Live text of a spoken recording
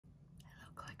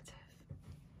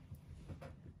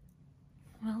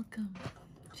Welcome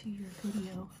to your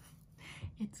video.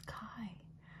 It's Kai.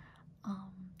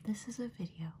 This is a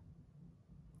video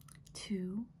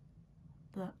to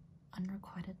the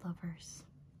Unrequited Lovers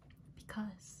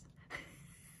because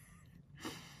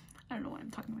I don't know why I'm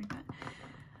talking like that.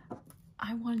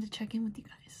 I wanted to check in with you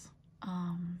guys.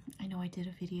 I know I did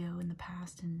a video in the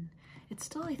past and it's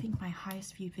still, I think, my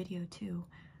highest viewed video too,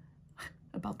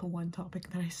 about the one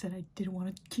topic that I said I didn't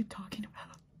want to keep talking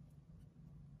about.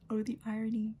 Oh, the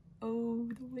irony. Oh,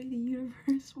 the way the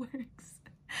universe works.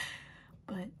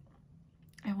 But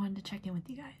I wanted to check in with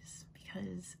you guys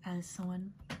because as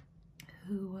someone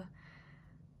who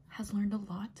has learned a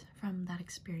lot from that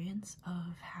experience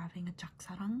of having a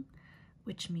jaksarang,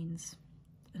 which means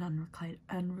an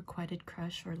unrequited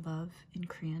crush or love in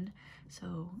Korean.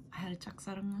 So I had a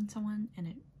jaksarang on someone and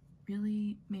it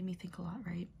really made me think a lot,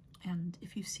 right? And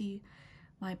if you see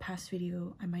my past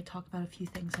video, I might talk about a few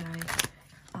things that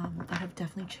that have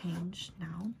definitely changed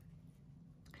now.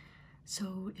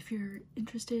 So if you're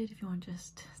interested, if you want to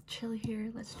just chill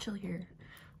here, let's chill here.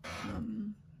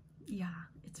 Yeah,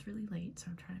 it's really late, so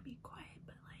I'm trying to be quiet,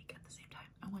 but like at the same time,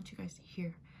 I want you guys to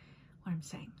hear what I'm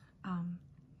saying.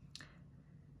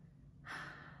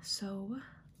 So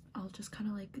I'll just kind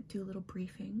of like do a little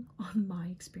briefing on my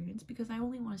experience because I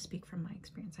only want to speak from my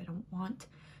experience. I don't want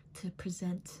to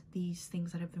present these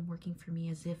things that have been working for me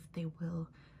as if they will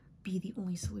be the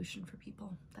only solution for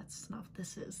people. That's not what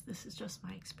this is. This is just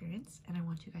my experience and I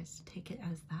want you guys to take it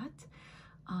as that.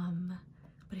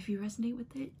 But if you resonate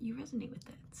with it, you resonate with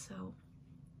it. So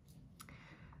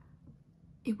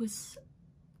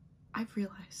I've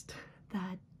realized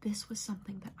that this was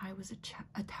something that I was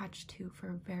attached to for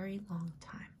a very long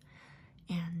time,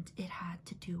 and it had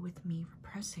to do with me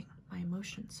repressing my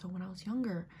emotions. So when I was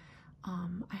younger,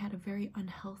 I had a very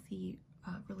unhealthy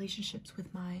relationships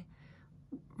with my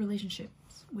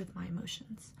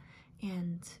emotions,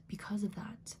 and because of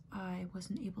that I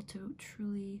wasn't able to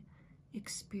truly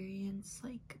experience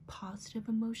like positive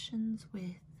emotions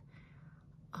with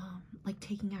like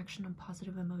taking action on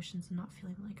positive emotions and not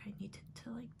feeling like I needed to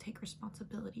like take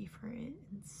responsibility for it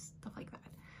and stuff like that.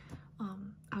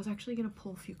 I was actually gonna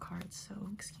pull a few cards, so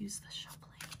excuse the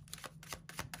shuffling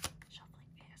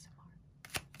ASMR.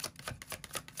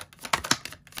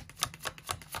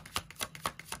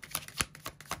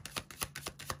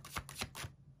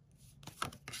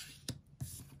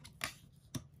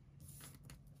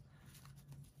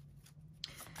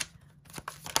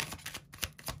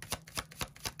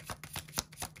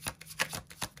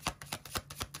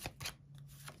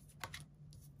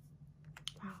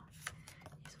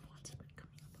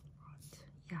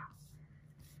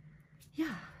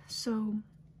 Yeah, so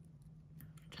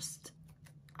just,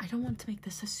 I don't want to make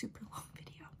this a super long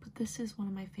video, but this is one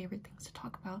of my favorite things to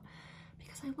talk about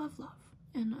because I love love.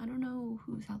 And I don't know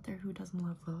who's out there who doesn't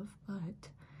love love, but,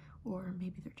 or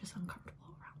maybe they're just uncomfortable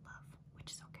around love,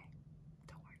 which is okay.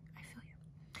 Don't worry, I feel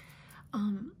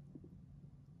you.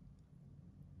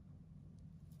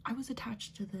 I was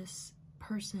attached to this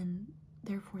person,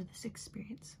 therefore this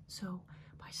experience. So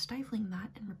by stifling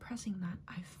that and repressing that,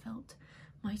 I felt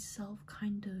myself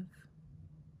kind of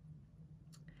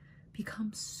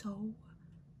become so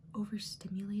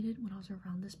overstimulated when I was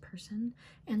around this person.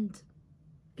 And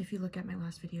if you look at my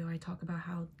last video, I talk about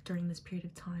how during this period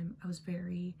of time I was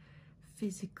very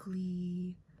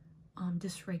physically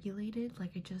dysregulated.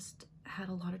 Like I just had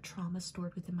a lot of trauma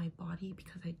stored within my body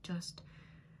because I just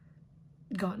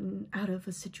gotten out of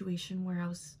a situation where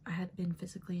I had been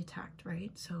physically attacked,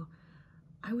 right? So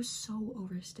I was so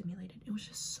overstimulated. It was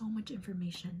just so much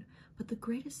information. But the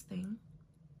greatest thing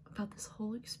about this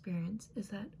whole experience is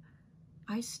that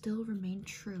I still remained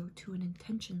true to an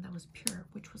intention that was pure,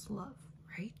 which was love,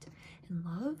 right? And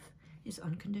love is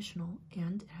unconditional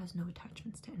and it has no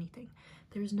attachments to anything.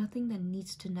 There is nothing that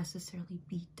needs to necessarily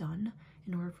be done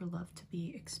in order for love to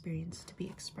be experienced, to be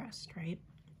expressed, right?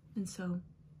 And so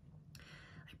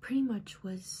I pretty much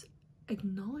was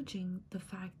acknowledging the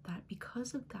fact that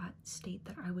because of that state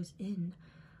that I was in,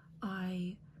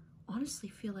 I honestly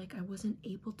feel like I wasn't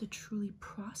able to truly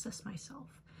process myself.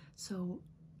 So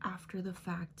after the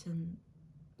fact, and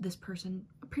this person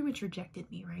pretty much rejected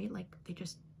me, right? Like they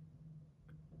just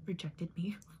rejected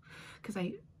me because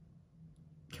I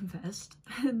confessed,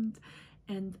 and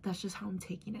that's just how I'm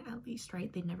taking it, at least,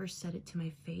 right? They never said it to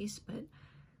my face, but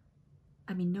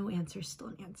I mean, no answer is still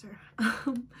an answer.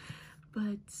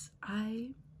 But I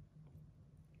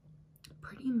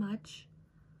pretty much,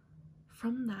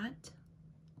 from that,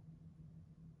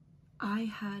 I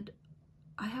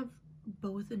have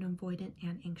both an avoidant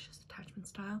and anxious attachment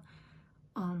style.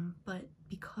 But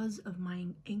because of my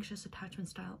anxious attachment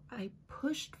style, I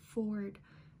pushed forth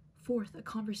a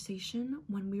conversation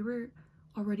when we were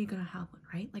already gonna have one,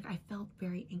 right? Like, I felt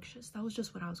very anxious. That was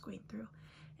just what I was going through.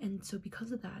 And so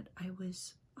because of that, I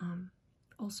was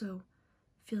also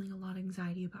feeling a lot of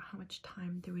anxiety about how much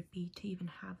time there would be to even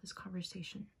have this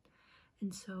conversation.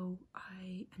 And so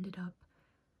I ended up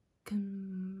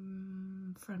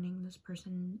confronting this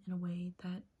person in a way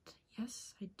that,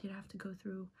 yes, I did have to go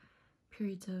through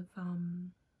periods of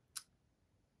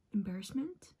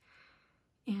embarrassment,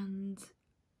 and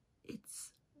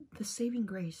it's the saving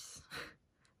grace.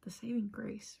 The saving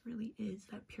grace really is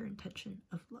that pure intention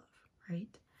of love,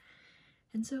 right?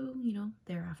 And so, you know,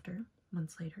 thereafter,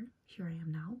 months later, here I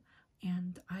am now,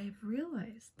 and I've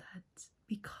realized that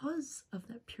because of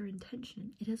that pure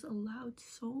intention, it has allowed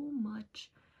so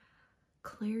much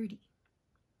clarity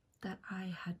that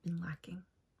I had been lacking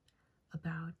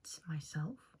about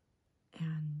myself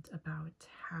and about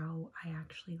how I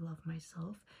actually love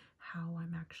myself, how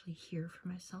I'm actually here for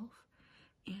myself.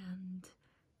 And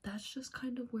that's just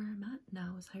kind of where I'm at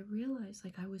now, is I realize,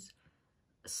 like, I was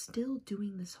still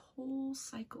doing this whole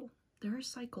cycle. There are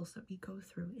cycles that we go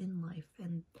through in life,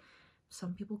 and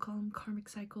some people call them karmic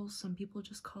cycles, some people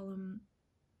just call them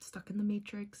stuck in the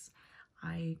matrix.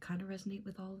 I kind of resonate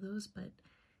with all of those, but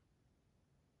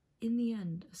in the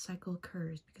end, a cycle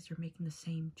occurs because you're making the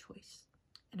same choice.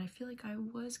 And I feel like I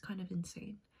was kind of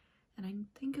insane. And I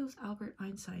think it was Albert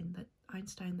Einstein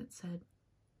that said,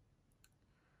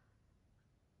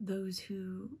 those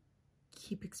who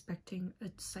keep expecting a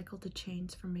cycle to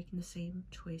change from making the same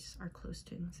choice are close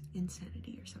to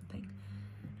insanity or something.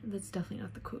 And that's definitely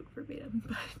not the quote verbatim,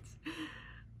 but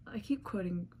I keep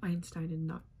quoting Einstein and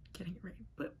not getting it right,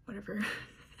 but whatever.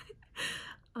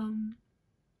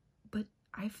 But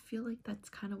I feel like that's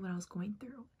kind of what I was going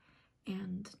through.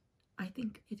 And I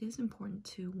think it is important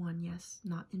to, one, yes,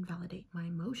 not invalidate my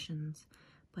emotions,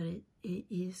 but it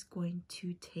is going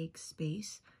to take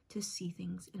space to see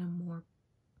things in a more,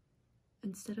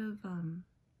 instead of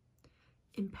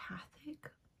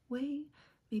empathic way,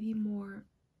 maybe more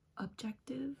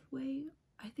objective way.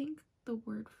 I think the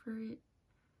word for it,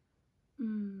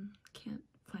 can't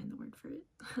find the word for it.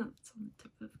 It's on the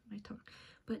tip of my tongue,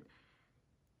 but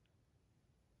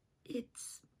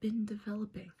it's been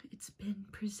developing, it's been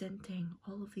presenting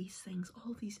all of these things,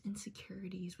 all of these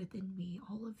insecurities within me,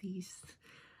 all of these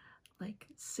like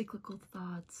cyclical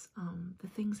thoughts, the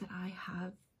things that I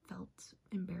have felt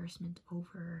embarrassment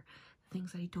over, the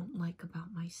things I don't like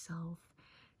about myself.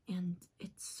 And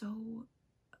it's so,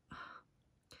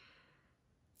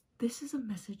 this is a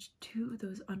message to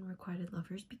those unrequited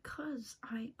lovers, because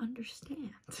I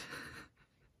understand.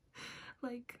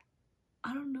 Like,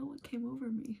 I don't know what came over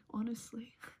me,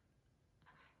 honestly.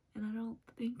 And I don't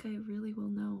think I really will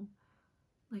know.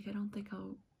 Like, I don't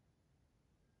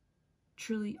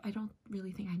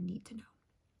really think I need to know.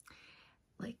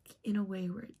 Like, in a way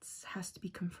where it has to be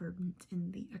confirmed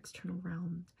in the external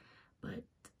realm. But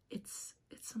it's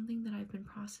something that I've been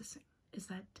processing, is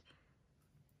that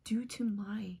due to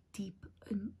my deep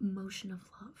emotion of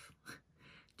love,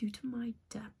 due to my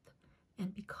depth,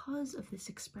 and because of this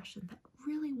expression that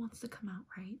really wants to come out,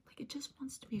 right? Like, it just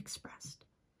wants to be expressed.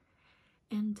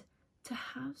 And to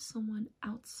have someone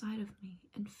outside of me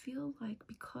and feel like,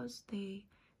 because they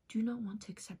do not want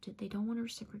to accept it, they don't want to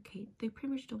reciprocate, they pretty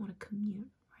much don't want to commune,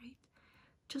 right?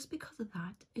 Just because of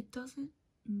that, it doesn't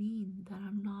mean that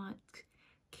I'm not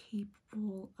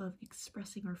capable of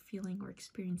expressing or feeling or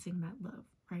experiencing that love,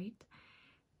 right?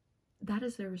 That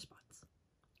is their response.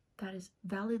 That is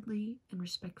validly and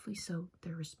respectfully so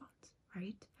their response,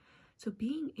 right? So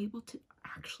being able to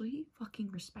actually fucking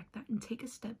respect that and take a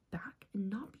step back and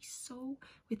not be so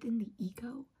within the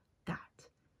ego,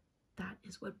 that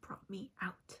is what brought me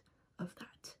out of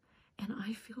that. And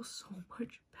I feel so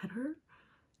much better,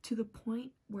 to the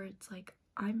point where it's like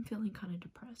I'm feeling kind of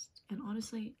depressed. And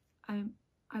honestly, I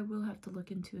will have to look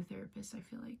into a therapist. I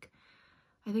feel like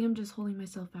I think I'm just holding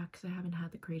myself back because I haven't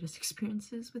had the greatest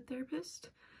experiences with therapists.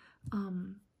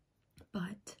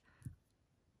 But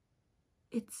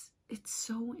it's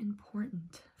so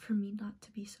important for me not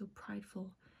to be so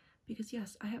prideful, because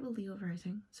yes, I have a Leo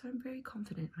rising, so I'm very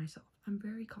confident in myself. I'm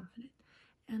very confident.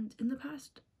 And in the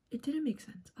past, it didn't make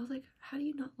sense. I was like, how do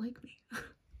you not like me?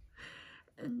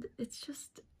 And it's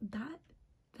just that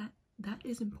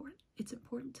is important. It's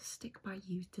important to stick by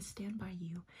you, to stand by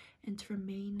you, and to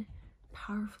remain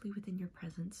powerfully within your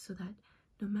presence, so that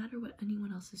no matter what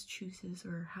anyone else's chooses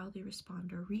or how they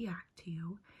respond or react to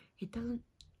you, it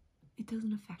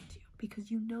doesn't affect you, because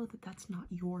you know that that's not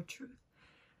your truth.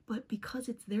 but because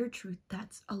it's their truth,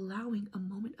 that's allowing a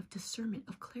moment of discernment,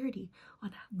 of clarity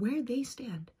on where they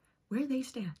stand,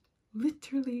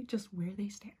 literally just where they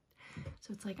stand.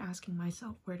 So it's like asking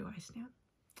myself, where do I stand?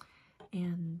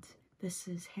 And this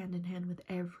is hand in hand with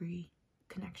every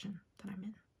connection that I'm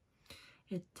in.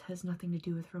 It has nothing to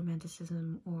do with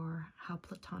romanticism or how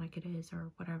platonic it is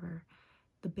or whatever.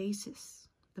 The basis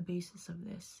of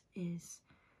this is,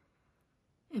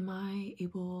 am I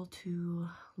able to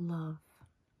love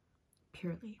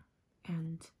purely?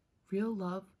 And real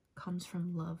love comes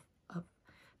from love of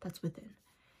that's within.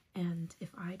 And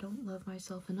if I don't love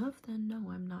myself enough, then no,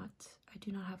 I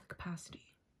do not have the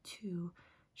capacity to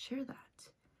share that.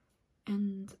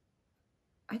 And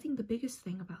I think the biggest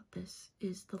thing about this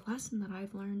is the lesson that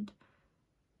I've learned.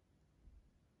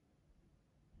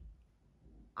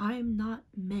 I'm not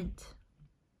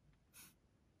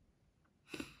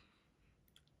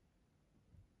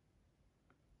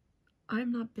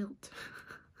built.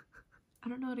 I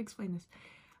don't know how to explain this,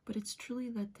 but it's truly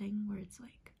that thing where it's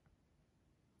like,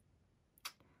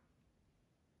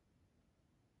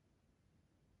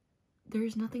 there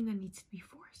is nothing that needs to be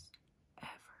forced,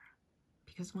 ever.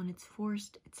 Because when it's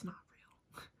forced, it's not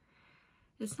real.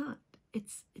 It's not.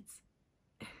 It's,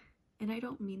 and I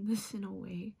don't mean this in a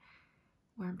way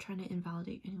where I'm trying to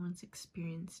invalidate anyone's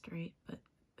experience, right? But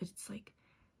it's like,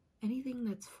 anything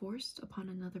that's forced upon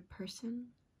another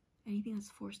person, anything that's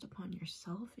forced upon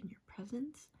yourself in your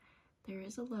presence, there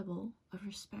is a level of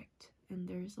respect and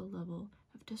there is a level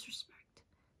of disrespect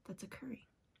that's occurring.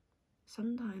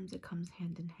 Sometimes it comes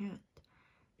hand in hand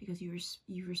because you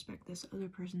respect this other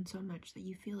person so much that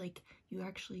you feel like you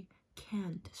actually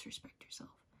can disrespect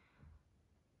yourself.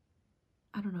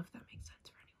 I don't know if that makes sense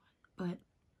for anyone, but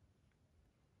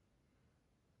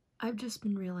I've just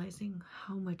been realizing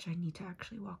how much I need to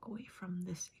actually walk away from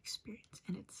this experience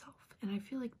in itself. And I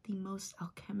feel like the most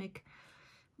alchemic,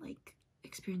 like,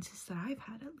 experiences that I've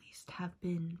had, at least, have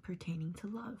been pertaining to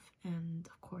love. And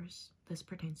of course, this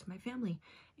pertains to my family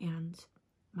and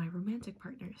my romantic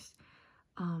partners.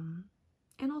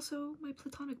 And also my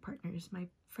platonic partners, my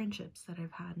friendships that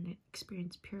I've had and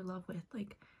experienced pure love with.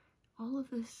 Like, all of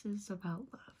this is about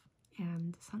love.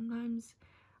 And sometimes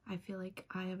I feel like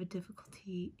I have a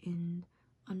difficulty in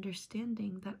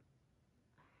understanding that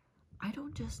I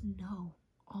don't just know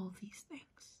all of these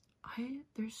things.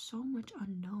 There's so much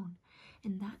unknown,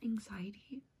 and that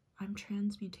anxiety, I'm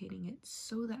transmutating it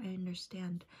so that I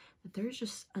understand that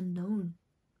there's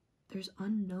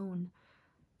unknown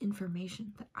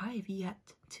information that I have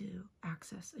yet to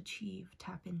access, achieve,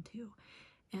 tap into,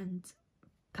 and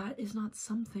that is not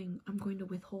something I'm going to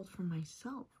withhold from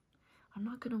myself. I'm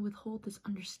not going to withhold this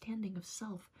understanding of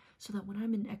self so that when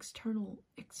I'm in exterior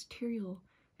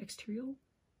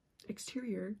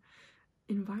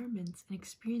environments and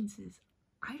experiences,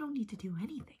 I don't need to do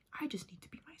anything. I just need to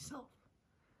be myself.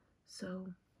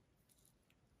 So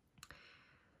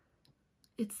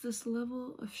it's this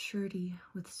level of surety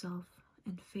with self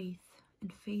and faith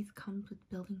comes with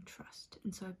building trust.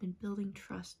 And so I've been building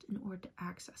trust in order to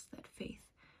access that faith.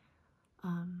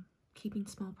 Keeping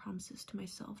small promises to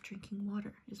myself. Drinking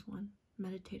water is one.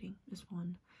 Meditating is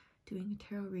one. Doing a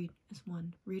tarot read is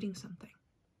one. Reading something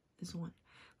is one.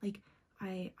 Like,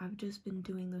 I've just been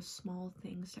doing those small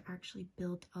things to actually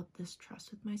build up this trust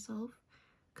with myself.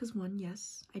 Because one,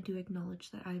 yes, I do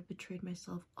acknowledge that I've betrayed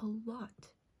myself a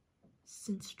lot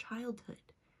since childhood.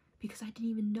 Because I didn't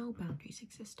even know boundaries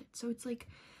existed. So it's like,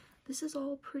 this is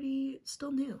all pretty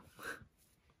still new.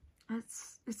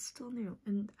 It's still new.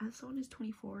 And as someone who's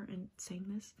 24 and saying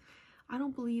this, I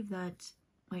don't believe that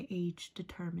my age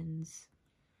determines,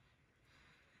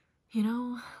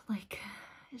 like,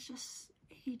 it's just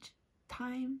age,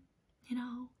 time,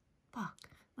 fuck.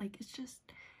 Like, it's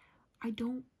just, I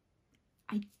don't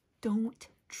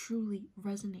truly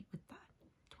resonate with that.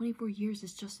 24 years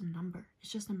is just a number.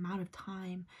 It's just an amount of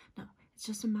time. No, it's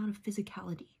just an amount of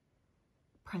physicality,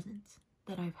 presence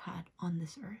that I've had on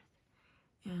this earth.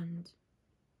 And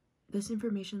this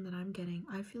information that I'm getting,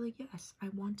 I feel like, yes, I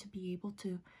want to be able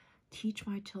to teach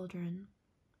my children,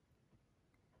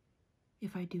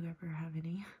 if I do ever have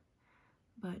any,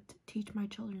 but teach my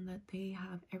children that they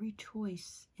have every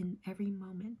choice in every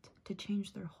moment to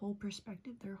change their whole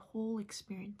perspective, their whole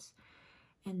experience,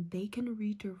 and they can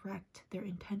redirect their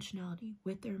intentionality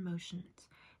with their emotions.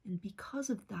 And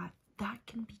because of that, that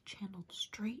can be channeled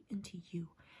straight into you.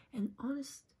 And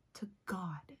honest to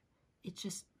God, it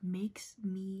just makes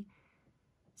me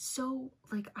so,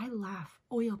 like, I laugh.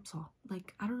 Oyopso.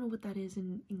 Like, I don't know what that is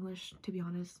in English, to be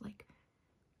honest. Like,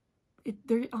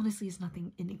 there honestly is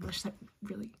nothing in English that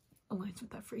really aligns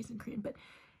with that phrase in Korean, but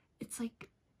it's like,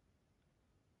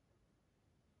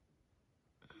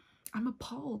 I'm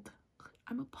appalled.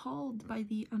 I'm appalled by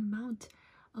the amount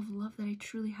of love that I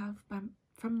truly have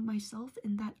from myself,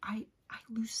 and that I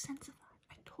lose sense of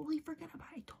that. I totally forget about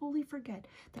it. I totally forget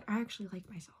that I actually like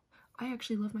myself. I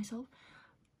actually love myself.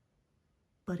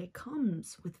 But it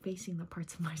comes with facing the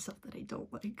parts of myself that I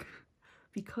don't like.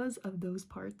 Because of those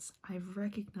parts, I've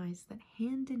recognized that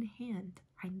hand in hand,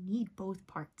 I need both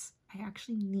parts. I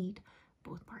actually need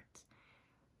both parts.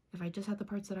 If I just had the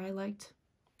parts that I liked,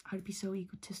 I'd be so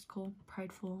egotistical,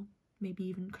 prideful, maybe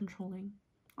even controlling.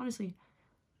 Honestly,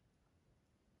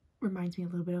 reminds me a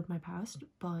little bit of my past,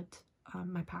 but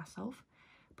my past self.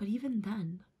 But even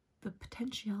then, the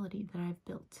potentiality that I've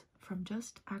built from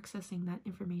just accessing that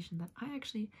information, that I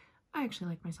actually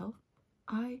like myself.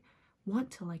 I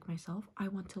want to like myself. I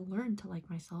want to learn to like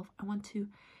myself. I want to,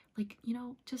 like, you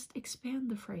know, just expand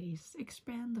the phrase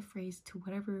to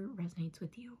whatever resonates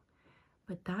with you.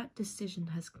 But that decision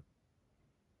has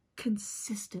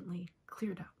consistently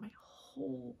cleared out my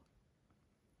whole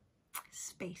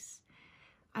space.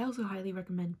 I also highly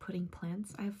recommend putting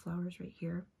plants. I have flowers right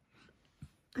here.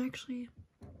 I actually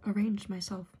arranged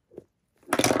myself.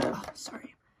 Oh,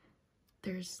 sorry.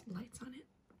 There's lights on it,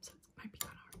 so it might be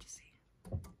kind of hard to see.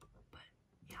 But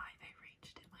yeah, I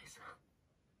arranged it myself.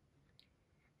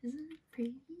 Isn't it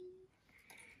pretty?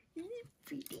 Isn't it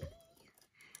pretty?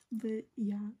 But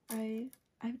yeah,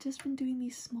 I've just been doing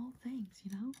these small things,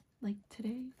 you know? Like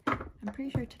today, I'm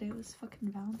pretty sure today was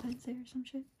fucking Valentine's Day or some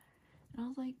shit. And I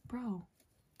was like, bro,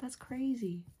 that's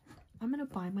crazy. I'm gonna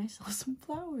buy myself some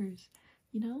flowers,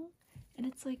 you know? And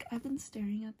it's like, I've been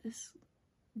staring at this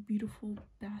beautiful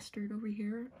bastard over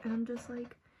here, and I'm just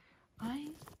like,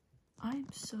 I'm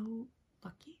so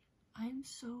lucky. I'm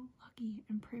so lucky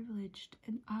and privileged,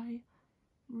 and I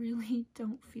really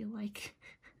don't feel like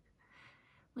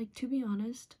like, to be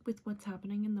honest, with what's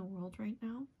happening in the world right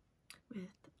now, with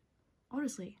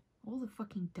honestly all the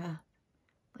fucking death,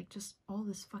 like just all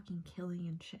this fucking killing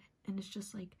and shit, and it's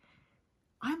just like,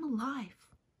 I'm alive.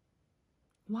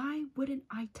 Why wouldn't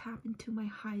I tap into my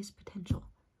highest potential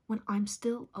when I'm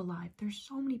still alive? There's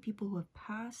so many people who have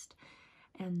passed,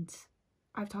 and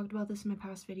I've talked about this in my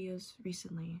past videos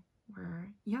recently, where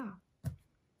yeah,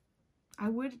 I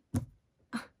would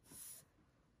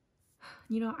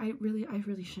you know, I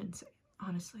really shouldn't say,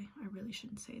 honestly, I really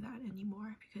shouldn't say that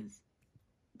anymore, because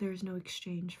there's no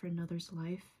exchange for another's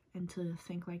life, and to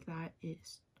think like that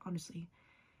is honestly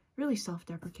really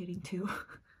self-deprecating too.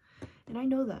 And I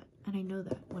know that,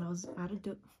 when I was at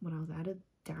a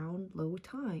down low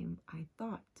time, I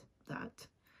thought that.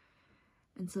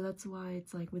 And so that's why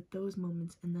it's like, with those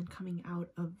moments, and then coming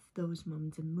out of those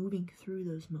moments and moving through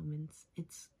those moments,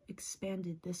 it's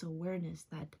expanded this awareness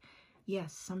that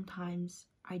yes, sometimes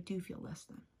I do feel less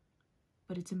than,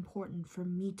 but it's important for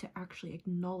me to actually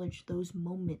acknowledge those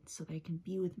moments so that I can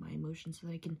be with my emotions, so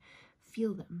that I can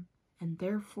feel them and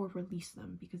therefore release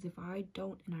them. Because if I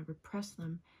don't and I repress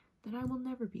them, then I will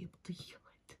never be able to heal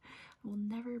it. I will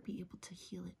never be able to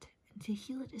heal it. And to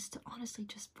heal it is to honestly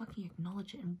just fucking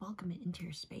acknowledge it and welcome it into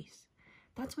your space.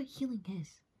 That's what healing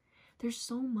is. There's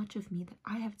so much of me that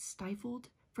I have stifled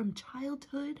from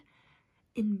childhood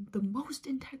in the most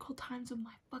integral times of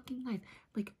my fucking life,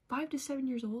 like 5 to 7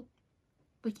 years old,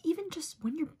 like even just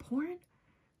when you're born,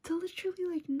 to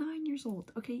literally like 9 years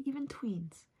old, okay, even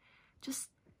tweens, just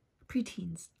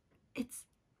preteens. It's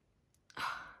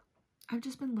I've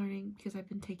just been learning, because I've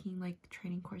been taking like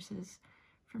training courses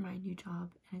for my new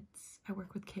job, and I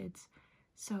work with kids,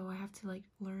 so I have to like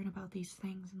learn about these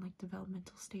things and like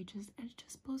developmental stages, and it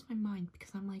just blows my mind,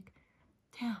 because I'm like,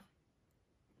 damn,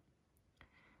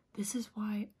 this is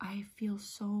why I feel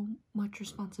so much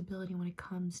responsibility when it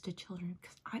comes to children,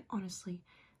 because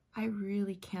I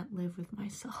really can't live with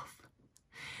myself.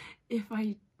 If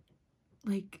I,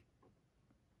 like,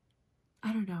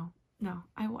 I don't know. No,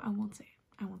 I won't say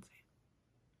it. I won't say it.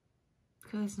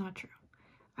 Because it's not true.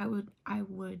 I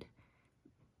would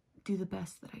do the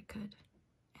best that I could.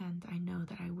 And I know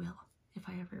that I will, if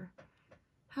I ever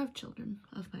have children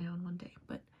of my own one day.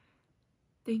 But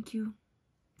thank you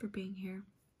for being here.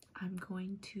 I'm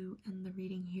going to end the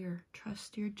reading here.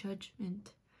 Trust your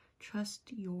judgment.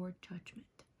 Trust your judgment.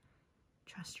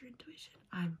 Trust your intuition.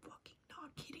 I'm fucking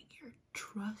not kidding here.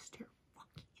 Trust your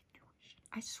fucking intuition.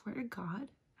 I swear to God,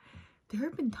 there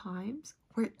have been times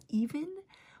where even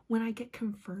when I get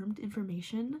confirmed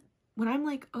information, when I'm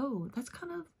like, oh, that's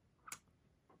kind of,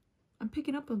 I'm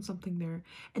picking up on something there,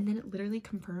 and then it literally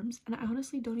confirms, and I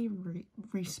honestly don't even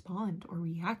respond or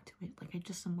react to it. Like, I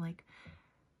just am like,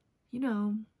 you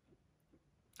know,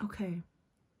 okay,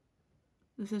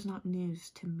 this is not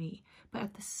news to me. But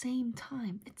at the same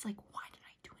time, it's like, why did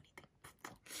I do anything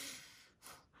before?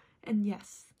 And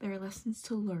yes, there are lessons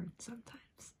to learn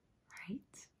sometimes, right?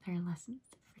 There are lessons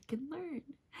to freaking learn.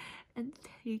 And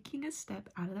taking a step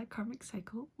out of that karmic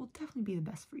cycle will definitely be the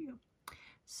best for you.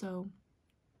 So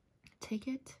take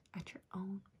it at your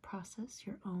own process,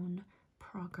 your own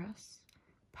progress.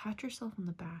 Pat yourself on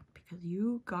the back because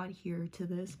you got here to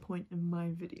this point in my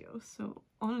video. So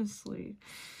honestly,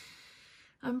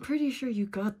 I'm pretty sure you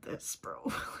got this,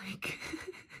 bro. Like,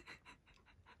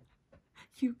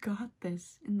 you got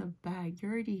this in the bag.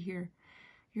 You're already here.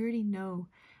 You already know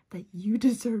that you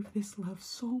deserve this love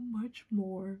so much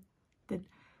more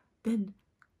than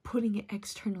putting it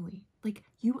externally. Like,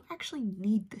 you actually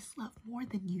need this love more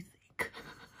than you think.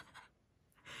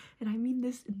 And I mean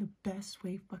this in the best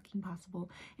way fucking possible,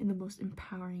 in the most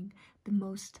empowering, the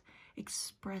most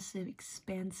expressive,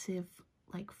 expansive,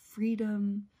 like,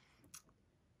 freedom,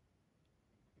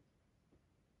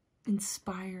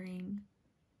 inspiring,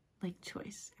 like,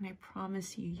 choice. And I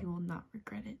promise you, you will not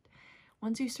regret it.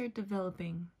 Once you start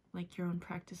developing, like, your own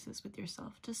practices with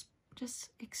yourself, just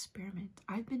experiment.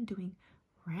 I've been doing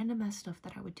random ass stuff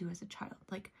that I would do as a child,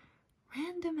 like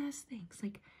random ass things,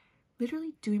 like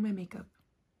literally doing my makeup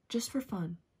just for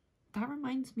fun. That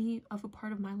reminds me of a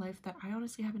part of my life that I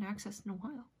honestly haven't accessed in a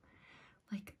while.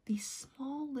 Like these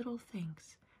small little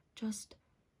things, just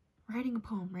writing a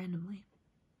poem randomly,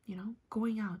 you know,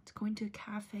 going out, going to a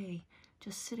cafe,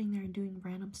 just sitting there and doing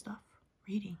random stuff,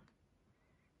 reading,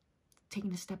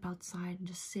 taking a step outside and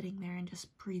just sitting there and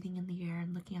just breathing in the air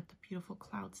and looking at the beautiful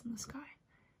clouds in the sky.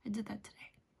 I did that today.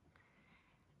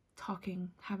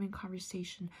 Talking, having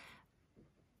conversation,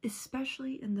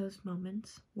 especially in those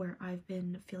moments where I've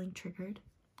been feeling triggered.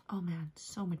 Oh man,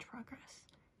 so much progress.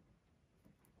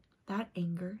 That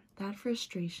anger, that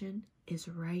frustration is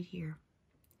right here.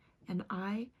 And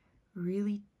I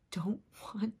really don't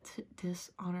want to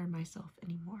dishonor myself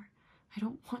anymore. I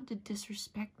don't want to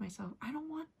disrespect myself. I don't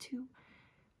want to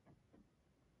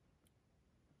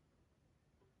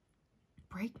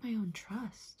break my own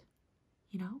trust,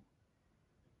 you know?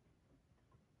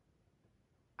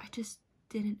 I just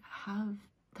didn't have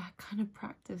that kind of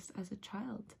practice as a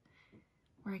child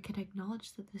where I could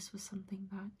acknowledge that this was something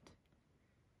that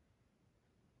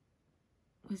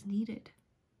was needed.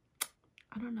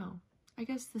 I don't know. I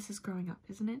guess this is growing up,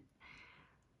 isn't it?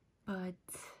 But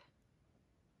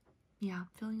yeah,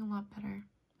 feeling a lot better.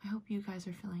 I hope you guys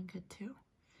are feeling good too.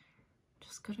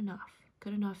 Just good enough.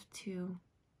 Good enough to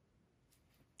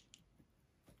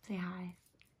say hi.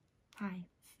 Hi.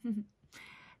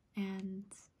 And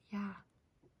yeah,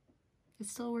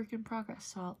 it's still a work in progress,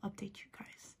 so I'll update you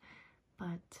guys.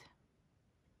 But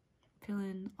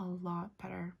feeling a lot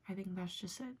better. I think that's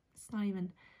just it. It's not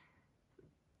even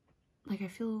like I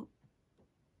feel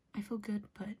good,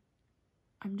 but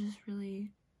I'm just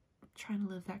really trying to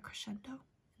live that crescendo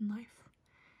in life.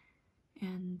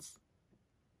 And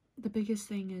the biggest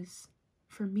thing is,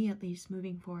 for me at least,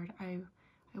 moving forward, I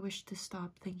wish to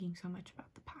stop thinking so much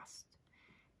about the past.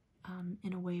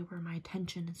 In a way where my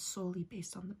attention is solely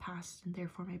based on the past and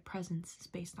therefore my presence is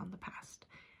based on the past.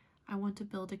 I want to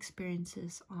build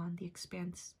experiences on the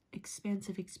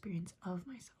expansive experience of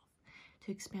myself,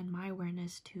 to expand my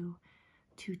awareness, to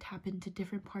tap into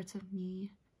different parts of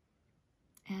me.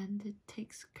 And it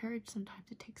takes courage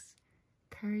sometimes. It takes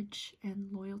courage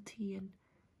and loyalty and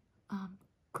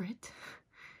grit.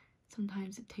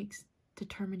 Sometimes it takes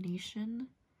determination,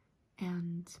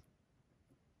 and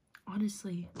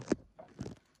honestly,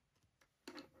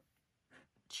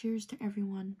 cheers to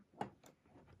everyone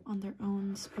on their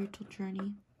own spiritual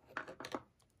journey.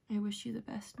 I wish you the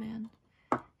best, man.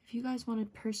 If you guys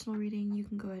wanted personal reading, you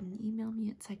can go ahead and email me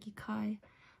at psychikai,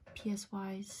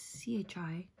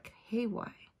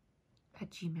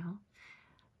 psychiky@gmail.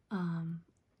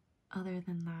 Other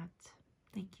than that,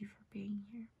 thank you for being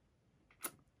here.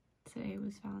 Today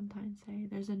was Valentine's Day.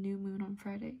 There's a new moon on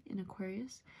Friday in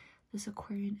Aquarius. This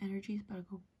Aquarian energy is about to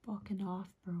go fucking off,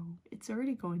 bro. It's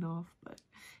already going off, but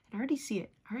I already see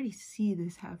it. I already see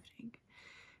this happening.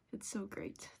 It's so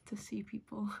great to see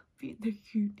people be in their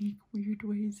unique, weird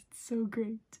ways. It's so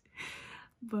great.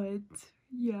 But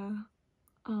yeah,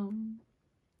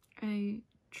 I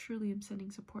truly am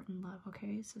sending support and love,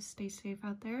 okay? So stay safe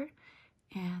out there,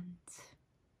 and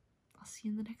I'll see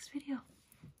you in the next video.